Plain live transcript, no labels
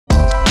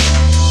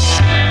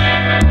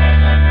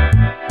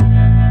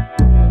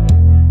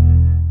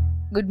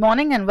Good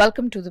morning and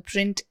welcome to the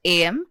Print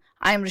AM.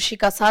 I am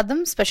Rishika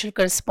Sadam, special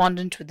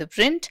correspondent with the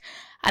Print,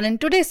 and in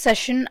today's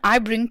session I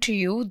bring to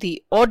you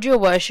the audio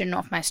version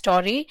of my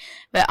story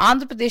where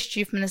Andhra Pradesh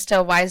Chief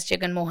Minister Y.S.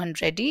 Jagan Mohan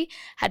Reddy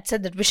had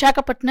said that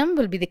Visakhapatnam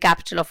will be the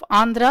capital of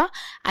Andhra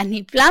and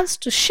he plans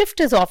to shift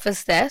his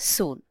office there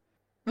soon.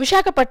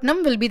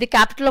 Visakhapatnam will be the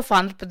capital of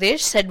Andhra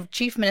Pradesh, said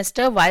Chief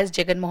Minister Y.S.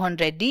 Jagan Mohan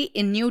Reddy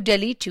in New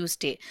Delhi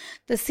Tuesday.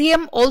 The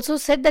CM also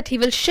said that he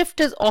will shift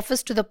his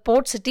office to the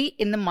port city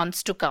in the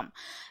months to come.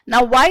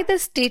 Now, why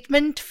this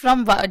statement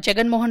from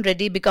Jagan Mohan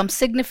Reddy becomes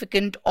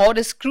significant or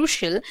is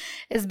crucial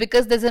is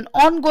because there's an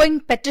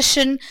ongoing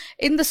petition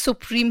in the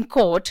Supreme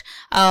Court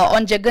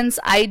on Jagan's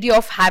idea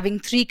of having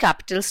three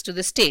capitals to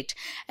the state.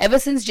 Ever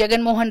since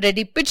Jagan Mohan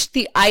Reddy pitched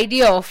the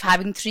idea of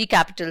having three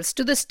capitals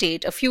to the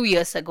state a few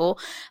years ago,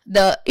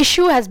 the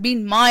issue has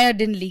been mired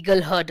in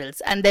legal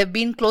hurdles and there have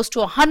been close to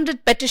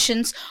 100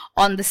 petitions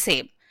on the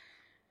same.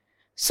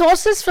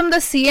 Sources from the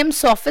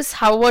CM's office,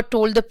 however,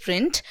 told the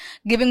Print,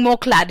 giving more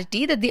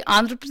clarity, that the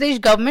Andhra Pradesh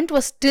government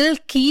was still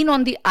keen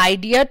on the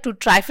idea to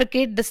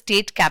trifurcate the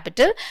state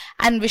capital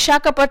and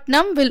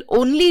Visakhapatnam will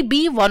only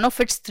be one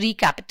of its three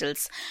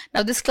capitals.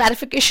 Now, this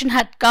clarification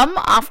had come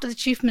after the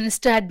Chief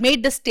Minister had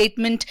made the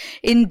statement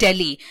in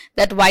Delhi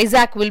that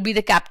Vizag will be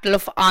the capital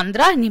of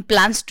Andhra and he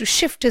plans to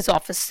shift his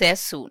office there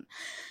soon.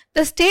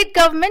 The state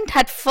government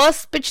had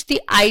first pitched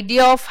the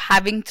idea of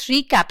having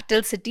three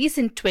capital cities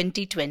in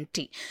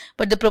 2020,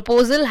 but the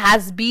proposal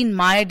has been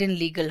mired in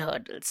legal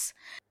hurdles.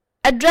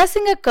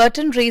 Addressing a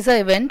curtain raiser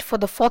event for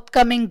the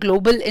forthcoming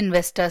Global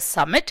Investors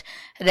Summit,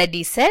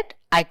 Reddy said,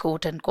 I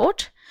quote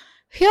unquote,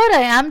 "Here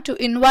I am to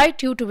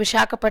invite you to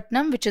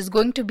Visakhapatnam, which is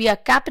going to be our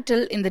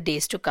capital in the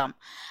days to come.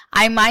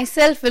 I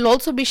myself will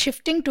also be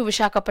shifting to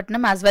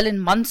Visakhapatnam as well in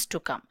months to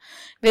come.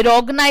 We're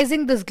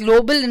organizing this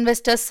Global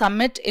Investors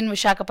Summit in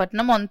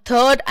Visakhapatnam on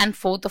 3rd and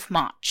 4th of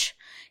March.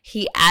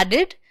 He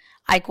added,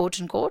 I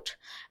quote unquote,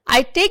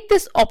 I take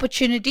this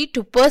opportunity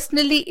to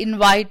personally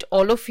invite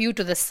all of you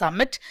to the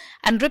summit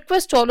and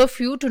request all of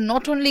you to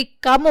not only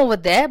come over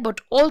there but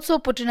also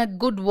put in a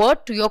good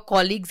word to your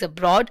colleagues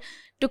abroad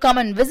to come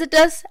and visit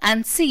us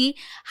and see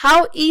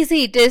how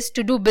easy it is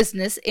to do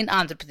business in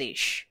Andhra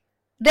Pradesh."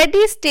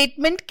 Reddy's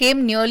statement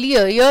came nearly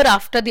a year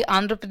after the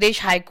Andhra Pradesh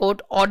High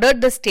Court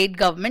ordered the state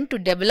government to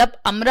develop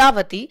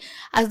Amaravati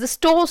as the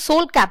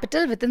sole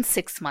capital within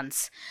 6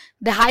 months.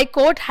 The High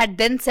Court had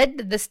then said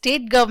that the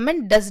state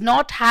government does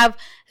not have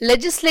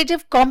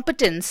legislative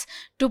competence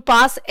to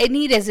pass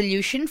any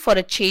resolution for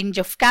a change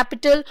of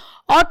capital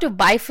or to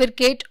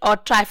bifurcate or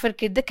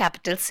trifurcate the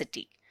capital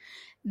city.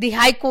 The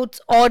High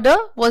Court's order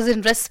was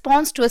in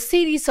response to a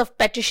series of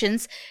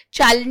petitions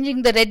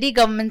challenging the Reddy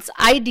government's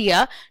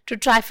idea to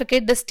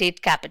trifurcate the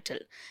state capital.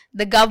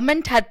 The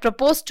government had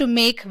proposed to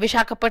make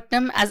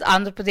Visakhapatnam as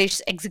Andhra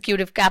Pradesh's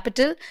executive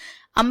capital,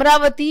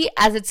 Amaravati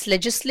as its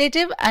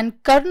legislative,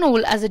 and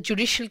Kurnool as a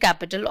judicial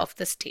capital of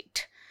the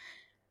state.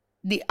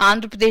 The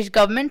Andhra Pradesh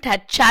government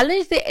had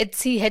challenged the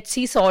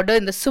HC's order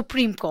in the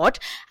Supreme Court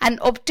and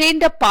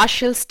obtained a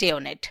partial stay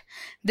on it.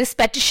 This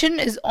petition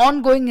is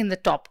ongoing in the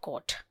top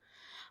court.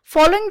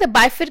 Following the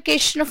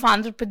bifurcation of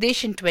Andhra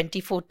Pradesh in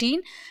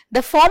 2014,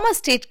 the former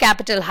state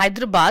capital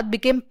Hyderabad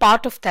became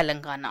part of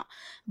Telangana,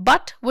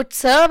 but would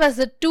serve as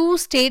the two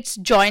states'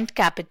 joint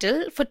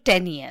capital for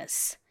 10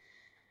 years.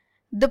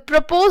 The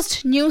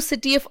proposed new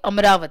city of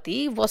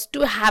Amaravati was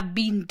to have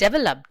been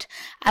developed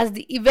as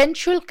the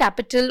eventual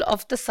capital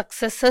of the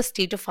successor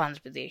state of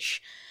Andhra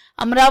Pradesh.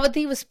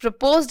 Amaravati was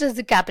proposed as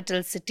the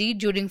capital city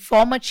during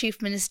former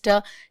Chief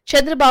Minister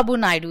Chandrababu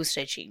Naidu's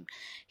regime.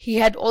 He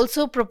had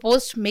also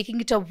proposed making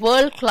it a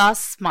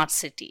world-class smart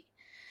city.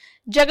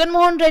 Jagan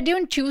Mohan Reddy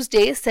on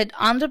Tuesday said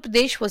Andhra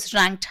Pradesh was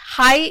ranked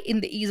high in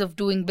the ease of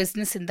doing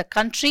business in the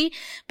country,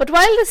 but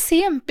while the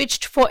CM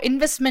pitched for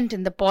investment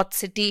in the port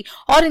city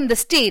or in the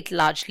state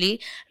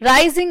largely,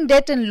 rising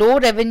debt and low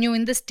revenue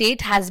in the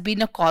state has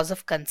been a cause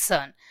of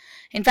concern.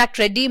 In fact,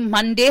 Reddy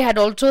Monday had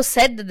also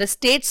said that the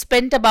state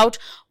spent about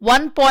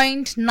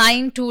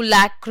 1.92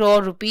 lakh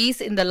crore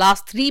rupees in the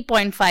last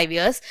 3.5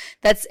 years,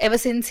 that's ever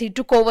since he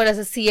took over as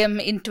a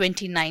CM in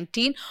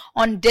 2019,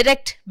 on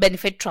direct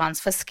benefit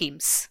transfer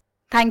schemes.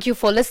 Thank you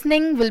for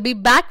listening. We'll be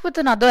back with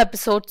another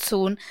episode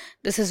soon.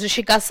 This is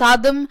Rishika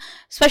Sadam,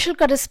 special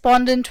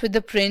correspondent with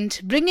the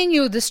Print, bringing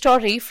you the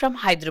story from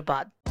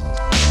Hyderabad.